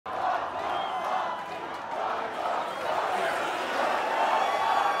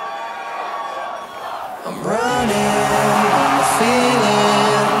I'm running on the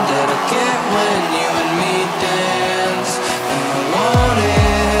feeling that I get when you and me dance. And I want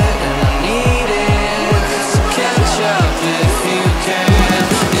it and I need it, so catch up if you can,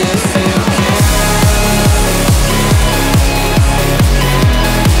 if you can.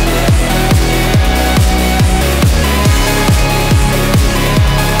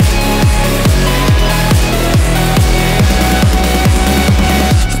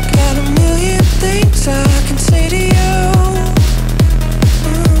 I got a million things I can say to you,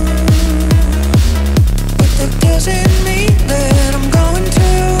 but that doesn't mean that I'm going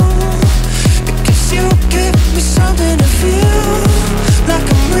to, because you give me something to feel like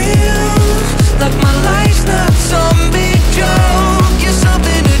I'm real, like my life's not some big joke. You're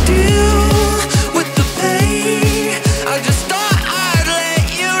something to do with the pain. I just thought I'd let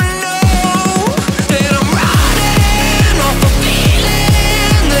you know that I'm riding off a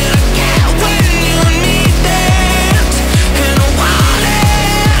feeling that I get when you and me dance. And I want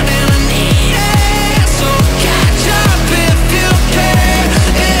it and I need it, so catch up if you can,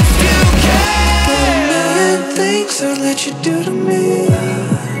 if you can. Got a million things I'd let you do to me,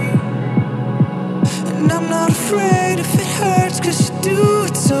 and I'm not afraid if it hurts, 'cause you do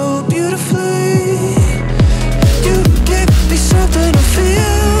it so beautifully. You give me something to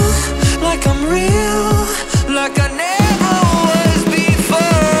feel like I'm real, like I never was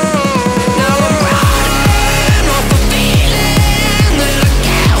before. Now I'm riding off a feeling that I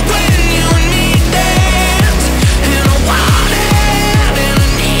get when you and me dance. And I want it and I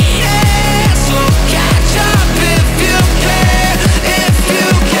need it, so catch up if you can, if you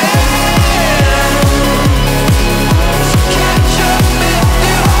can. Catch up if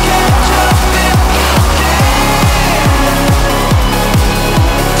you catch up if you can.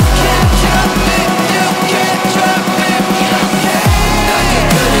 Catch up if you catch up if you can. Now you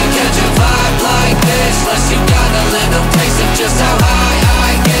couldn't catch a vibe like this unless you got a little taste of just how high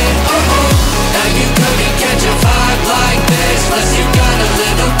I get. Now you couldn't catch a vibe like this unless you got a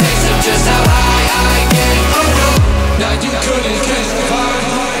little taste of just how high I get. Now you couldn't catch the vibe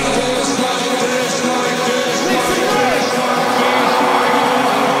like this, like this, like this, like this.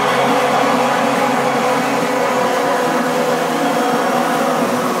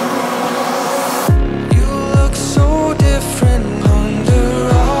 You look so different under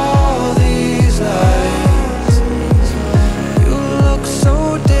all these lights. You look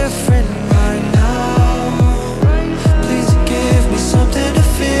so different right now. Please give me something to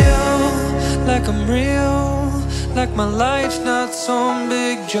feel like I'm real, like my life's not some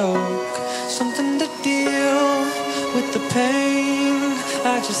big joke. Something to deal with the pain.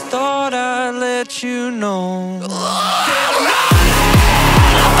 I just thought I'd let you know.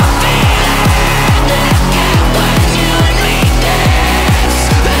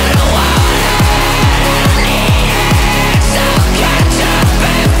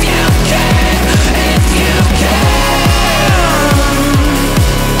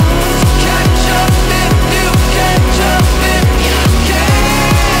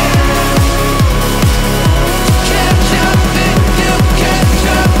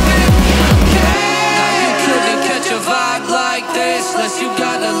 Unless you